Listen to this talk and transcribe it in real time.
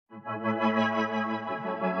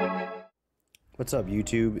What's up,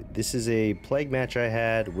 YouTube? This is a plague match I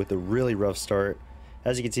had with a really rough start.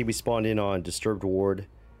 As you can see, we spawned in on Disturbed Ward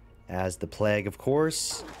as the plague, of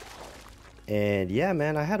course. And yeah,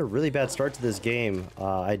 man, I had a really bad start to this game.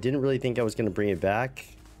 I didn't really think I was going to bring it back.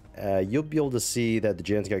 You'll be able to see that the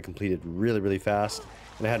gens got completed really fast.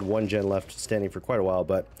 And I had one gen left standing for quite a while.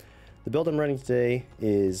 But the build I'm running today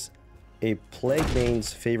is a plague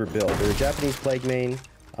main's favorite build. They're a Japanese plague main.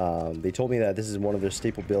 They told me that this is one of their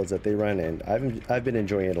staple builds that they run, and I've been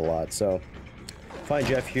enjoying it a lot. So find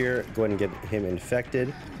Jeff here, go ahead and get him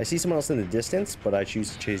infected. I see someone else in the distance, but I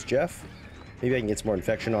choose to chase Jeff. Maybe I can get some more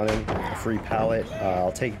infection on him. A free pallet.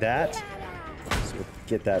 I'll take that. So we'll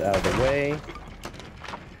get that out of the way.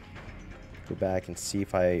 Go back and see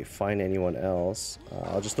if I find anyone else.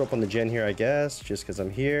 I'll just throw up on the gen here, I guess, just because I'm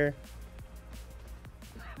here.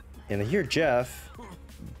 And I hear Jeff,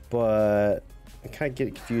 but I kind of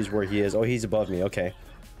get confused where he is. Oh, he's above me. Okay.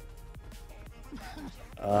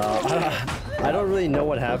 I don't really know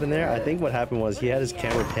what happened there. I think what happened was he had his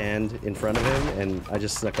camera panned in front of him, and I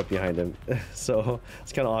just snuck up behind him. So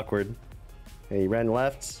it's kind of awkward. And he ran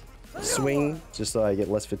left, swing, just so I get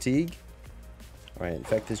less fatigue. All right,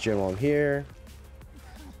 infect this gen while I'm here.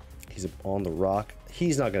 He's on the rock.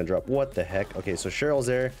 He's not gonna drop. What the heck? Okay, so Cheryl's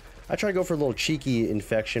there. I try to go for a little cheeky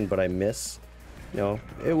infection, but I miss. You know,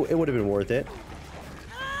 it would have been worth it.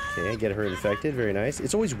 Okay, get her infected. Very nice.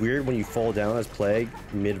 It's always weird when you fall down as plague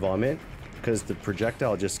mid-vomit, because the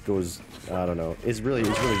projectile just goes, I don't know. It's really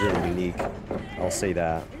unique. I'll say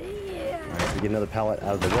that. Alright, we get another pallet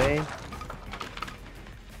out of the way.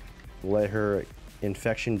 Let her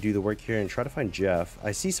infection do the work here and try to find Jeff.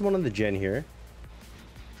 I see someone on the gen here.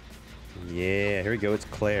 Yeah, here we go. It's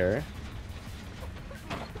Claire.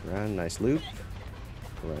 Run, nice loop.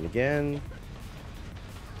 Run again.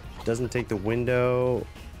 Doesn't take the window.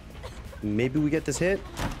 Maybe we get this hit.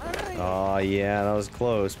 Oh yeah, that was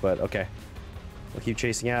close, but okay. We'll keep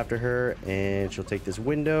chasing after her, and she'll take this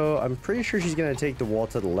window. I'm pretty sure she's gonna take the wall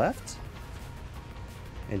to the left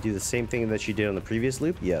and do the same thing that she did on the previous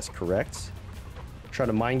loop. Yes, correct. Try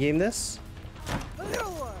to mind game this.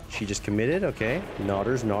 She just committed. Okay,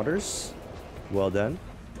 nodders. Well done.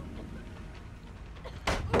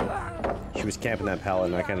 She was camping that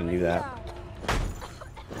pallet, and I kind of knew that.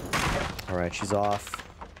 All right, she's off.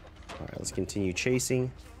 All right, let's continue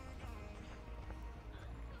chasing.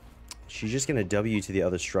 She's just gonna W to the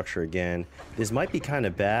other structure again. This might be kind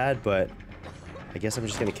of bad, but I guess I'm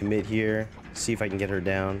just gonna commit here. See if I can get her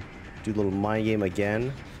down. Do a little mind game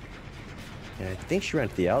again. And I think she ran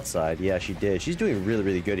to the outside. Yeah, she did. She's doing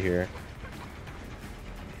really good here.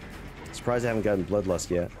 Surprised I haven't gotten Bloodlust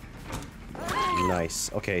yet.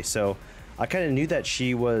 Nice. Okay, so I kind of knew that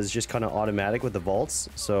she was just kind of automatic with the vaults,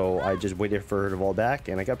 so I just waited for her to vault back,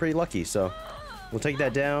 and I got pretty lucky. So we'll take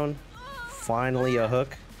that down. Finally a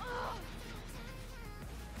hook.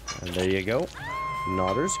 And there you go.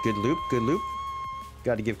 Nodders. Good loop.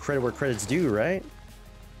 Got to give credit where credit's due, right?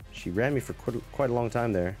 She ran me for quite a long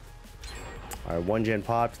time there. All right, one gen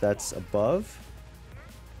popped. That's above.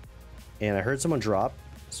 And I heard someone drop,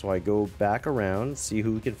 so I go back around, see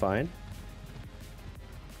who we can find.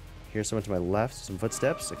 Here's someone to my left, some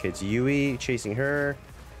footsteps. Okay, it's Yui chasing her.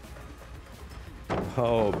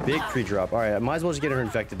 Oh, big pre-drop. All right, I might as well just get her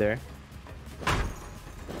infected there.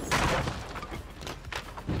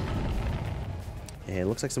 And it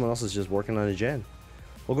looks like someone else is just working on a gen.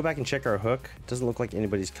 We'll go back and check our hook. It doesn't look like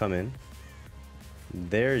anybody's coming.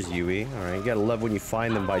 There's Yui. All right, you gotta love when you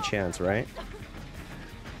find them by chance, right?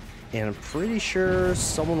 And I'm pretty sure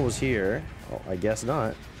someone was here. Oh, I guess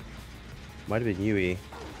not. Might have been Yui.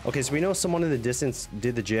 Okay, so we know someone in the distance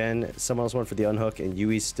did the gen, someone else went for the unhook, and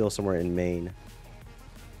Yui's still somewhere in main.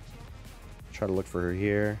 Try to look for her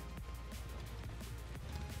here.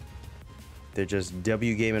 They're just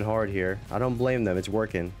W gaming hard here. I don't blame them, it's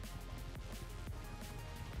working.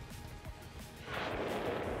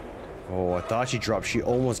 Oh, I thought she dropped. She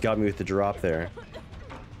almost got me with the drop there.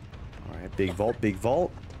 Alright, big vault.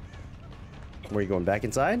 Where are you going, back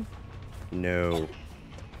inside? No.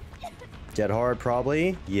 Dead hard,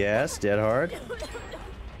 probably. Yes, dead hard.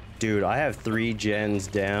 Dude, I have 3 gens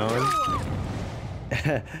down.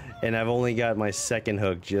 And I've only got my second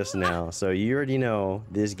hook just now. So you already know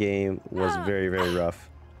this game was very rough.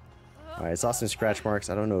 Alright, I saw some scratch marks.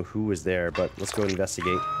 I don't know who was there, but let's go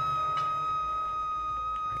investigate.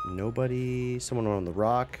 Right, nobody. Someone on the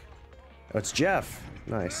rock. Oh, it's Jeff.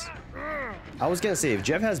 Nice. I was gonna say, if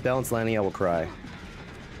Jeff has balanced landing, I will cry.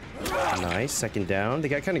 Nice, second down. They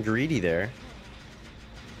got kind of greedy there.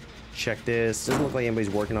 Check this. Doesn't look like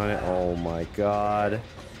anybody's working on it. Oh my god.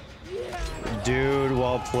 Dude,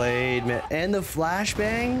 well played, man. And the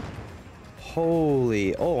flashbang?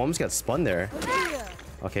 Holy. Oh, almost got spun there.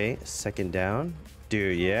 Okay, second down.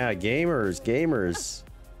 Dude, yeah, gamers.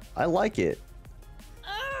 I like it.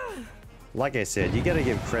 Like I said, you gotta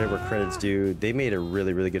give credit where credit's due. They made a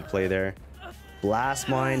really, really good play there. Blast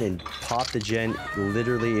mine and pop the gen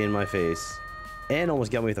literally in my face. And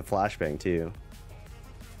almost got me with a flashbang too.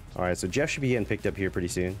 Alright, so Jeff should be getting picked up here pretty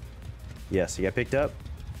soon. Yes, he got picked up.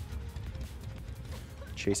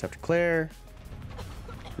 Chase after Claire.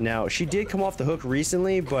 Now, she did come off the hook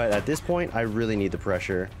recently, but at this point, I really need the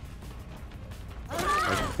pressure.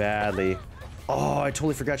 Like, badly. Oh, I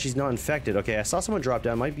totally forgot she's not infected. Okay, I saw someone drop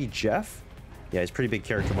down. Might be Jeff. Yeah, he's a pretty big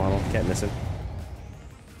character model. Can't miss him.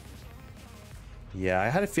 Yeah, I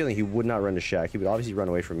had a feeling he would not run to Shack. He would obviously run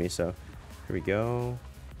away from me, so... Here we go.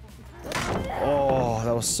 Oh,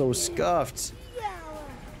 that was so scuffed.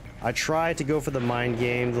 I tried to go for the mind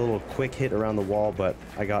game, the little quick hit around the wall, but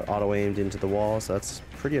I got auto-aimed into the wall, so that's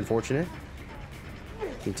pretty unfortunate.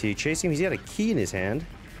 Continue chasing him. He's got a key in his hand.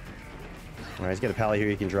 Alright, he's got a pallet here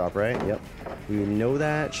he can drop, right? Yep. We know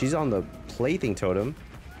that. She's on the plaything totem.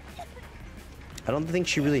 I don't think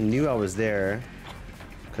she really knew I was there,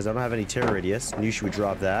 because I don't have any terror radius. Knew she would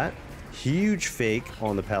drop that. Huge fake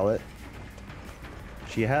on the pallet.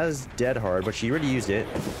 She has dead hard, but she already used it.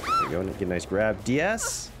 There we go. Get a nice grab.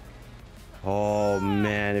 DS? Oh,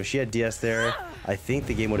 man. If she had DS there, I think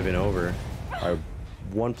the game would have been over. All right,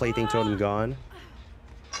 one plaything totem gone.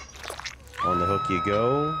 On the hook you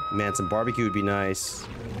go. Man, some barbecue would be nice.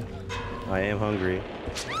 I am hungry.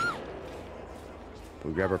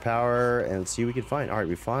 We grab our power and see what we can find. All right,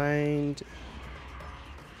 we find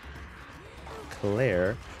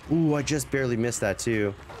Claire. Ooh, I just barely missed that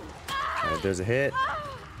too. All right, there's a hit.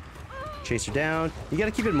 Chase her down. You got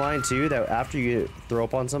to keep in mind too that after you throw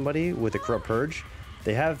up on somebody with a corrupt purge,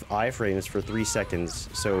 they have iframes for 3 seconds,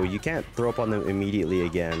 so you can't throw up on them immediately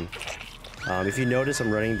again. If you notice,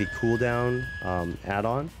 I'm running the cooldown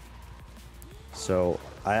add-on, so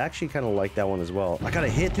I actually kind of like that one as well. I got a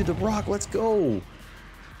hit through the rock. Let's go.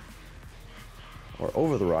 Or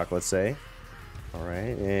over the rock, let's say. All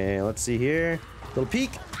right, and let's see here. Little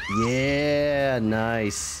peek. Yeah,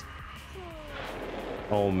 nice.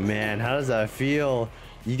 Oh man, how does that feel?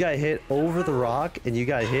 You got hit over the rock and you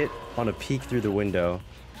got hit on a peek through the window.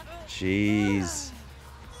 Jeez.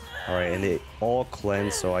 All right, and they all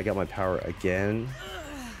cleanse, so I got my power again.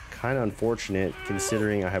 Kind of unfortunate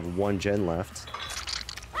considering I have 1 gen left.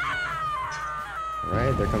 All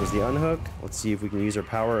right, there comes the unhook. Let's see if we can use our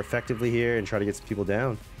power effectively here and try to get some people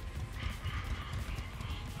down.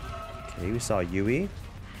 Okay, we saw Yui.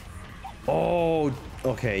 Oh,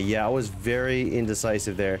 okay, yeah, I was very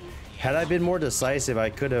indecisive there. Had I been more decisive,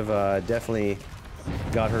 I could have definitely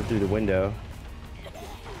got her through the window.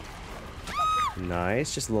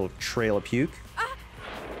 Nice, just a little trail of puke.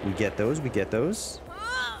 We get those, we get those.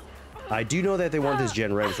 I do know that they want this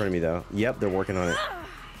gen right in front of me, though. Yep, they're working on it.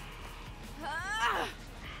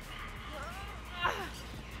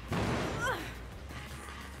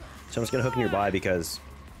 So I'm just gonna hook nearby because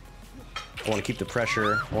I want to keep the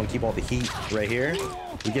pressure. I want to keep all the heat right here.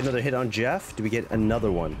 We get another hit on Jeff. Do we get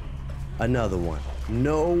another one? Another one.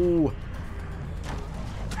 No.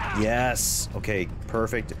 Yes. Okay,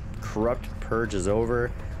 perfect. Corrupt purge is over.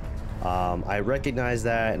 I recognize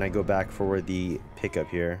that, and I go back for the pickup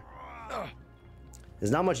here.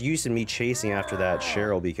 There's not much use in me chasing after that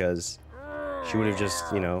Cheryl because she would have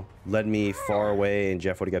just, you know, led me far away, and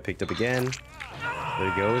Jeff would have got picked up again.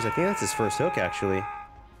 There he goes. I think that's his first hook, actually.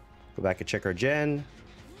 Go back and check our gen.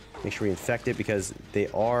 Make sure we infect it because they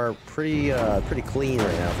are pretty clean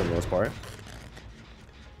right now for the most part.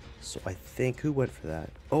 So I think who went for that?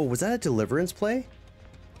 Oh, was that a deliverance play?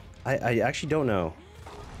 I actually don't know.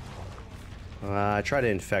 I tried to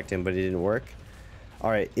infect him, but it didn't work. All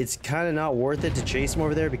right, it's kind of not worth it to chase him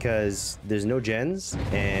over there because there's no gens,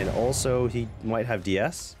 and also he might have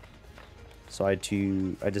DS. So I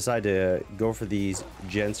decided to go for these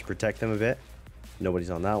gens to protect them a bit.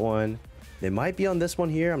 Nobody's on that one. They might be on this one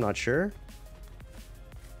here. I'm not sure.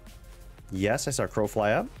 Yes, I saw crow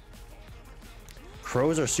fly up.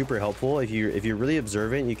 Crows are super helpful. If you're really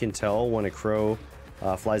observant, you can tell when a crow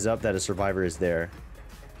flies up that a survivor is there.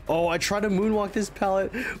 Oh, I tried to moonwalk this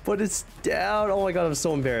pallet, but it's down. Oh my god, I'm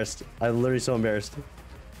so embarrassed. I'm literally so embarrassed.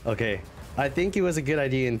 Okay, I think it was a good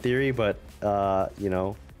idea in theory, but you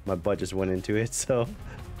know, my butt just went into it, so.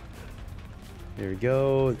 There we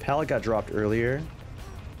go. The pallet got dropped earlier.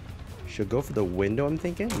 She'll go for the window, I'm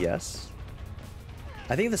thinking. Yes.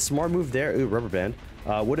 I think the smart move there, ooh, rubber band,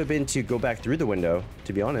 would have been to go back through the window,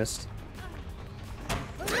 to be honest.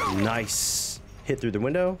 Nice. Hit through the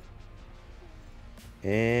window.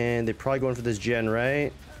 And they're probably going for this gen,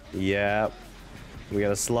 right? Yeah. We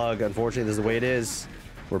got a slug. Unfortunately, this is the way it is.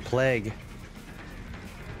 We're plague.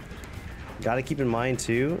 Gotta keep in mind,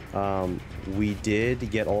 too, we did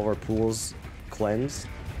get all of our pools cleansed.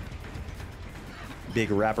 Big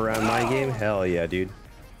wraparound mind game. Hell yeah, dude.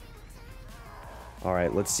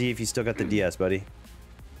 Alright, let's see if you still got the DS, buddy.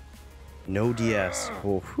 No DS.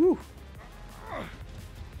 Oh, whew.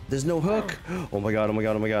 There's no hook. Oh my god, oh my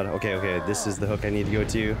god, oh my god. Okay, okay, this is the hook I need to go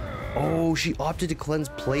to. Oh, she opted to cleanse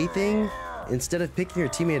plaything instead of picking her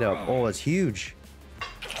teammate up. Oh, that's huge.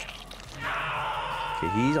 Okay,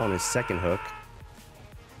 he's on his second hook.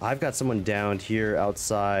 I've got someone downed here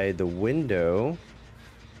outside the window.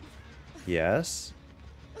 Yes.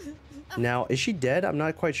 Now, is she dead? I'm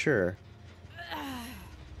not quite sure.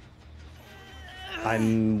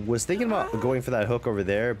 I was thinking about going for that hook over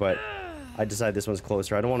there, but I decided this one's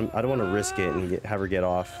closer. I don't want to risk it and have her get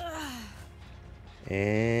off.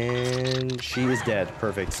 And she is dead.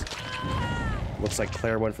 Perfect. Looks like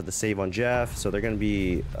Claire went for the save on Jeff, so they're going to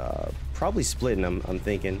be probably splitting them, I'm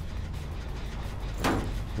thinking.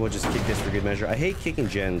 We'll just kick this for good measure. I hate kicking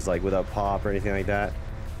gens like without pop or anything like that.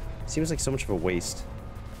 Seems like so much of a waste.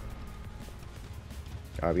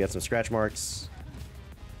 Alright, we got some scratch marks.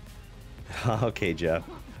 Okay, Jeff.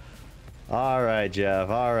 Alright, Jeff.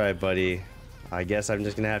 Alright, buddy. I guess I'm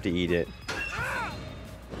just gonna have to eat it.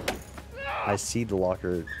 I see the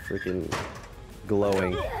locker freaking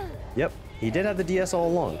glowing. Yep, he did have the DS all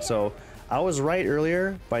along. So, I was right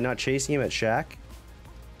earlier by not chasing him at Shack.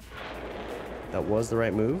 That was the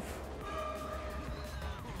right move.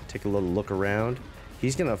 Take a little look around.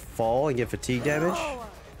 He's gonna fall and get fatigue damage.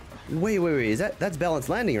 Wait, wait, wait. That's balanced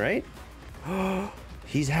landing, right?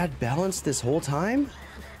 He's had balance this whole time?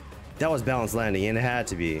 That was balanced landing, and it had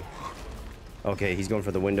to be. Okay, he's going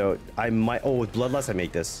for the window. I might... Oh, with Bloodlust, I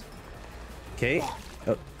make this. Okay.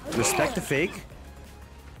 Respect the fake.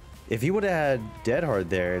 If he would have had Dead Hard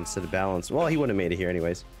there instead of balance... Well, he wouldn't have made it here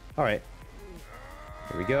anyways. Alright.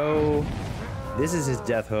 Here we go. This is his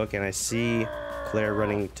death hook, and I see Claire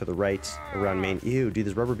running to the right around main. Ew, dude,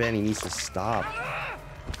 this rubber banding needs to stop.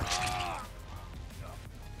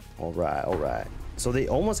 Alright, alright. So they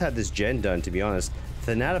almost had this gen done, to be honest.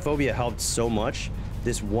 Thanatophobia helped so much.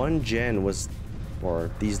 This one gen was,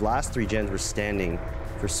 or these last three gens were standing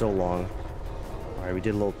for so long. Alright, we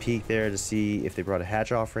did a little peek there to see if they brought a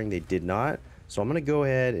hatch offering. They did not. So I'm going to go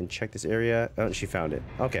ahead and check this area. Oh, she found it.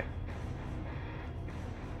 Okay.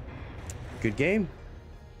 Good game.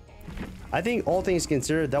 I think all things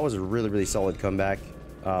considered, that was a really, really solid comeback.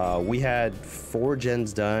 We had 4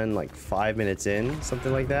 gens done like 5 minutes in,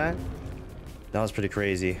 something like that. That was pretty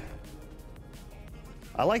crazy.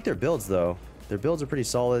 I like their builds though. Their builds are pretty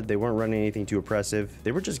solid. They weren't running anything too oppressive.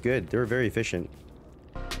 They were just good. They were very efficient.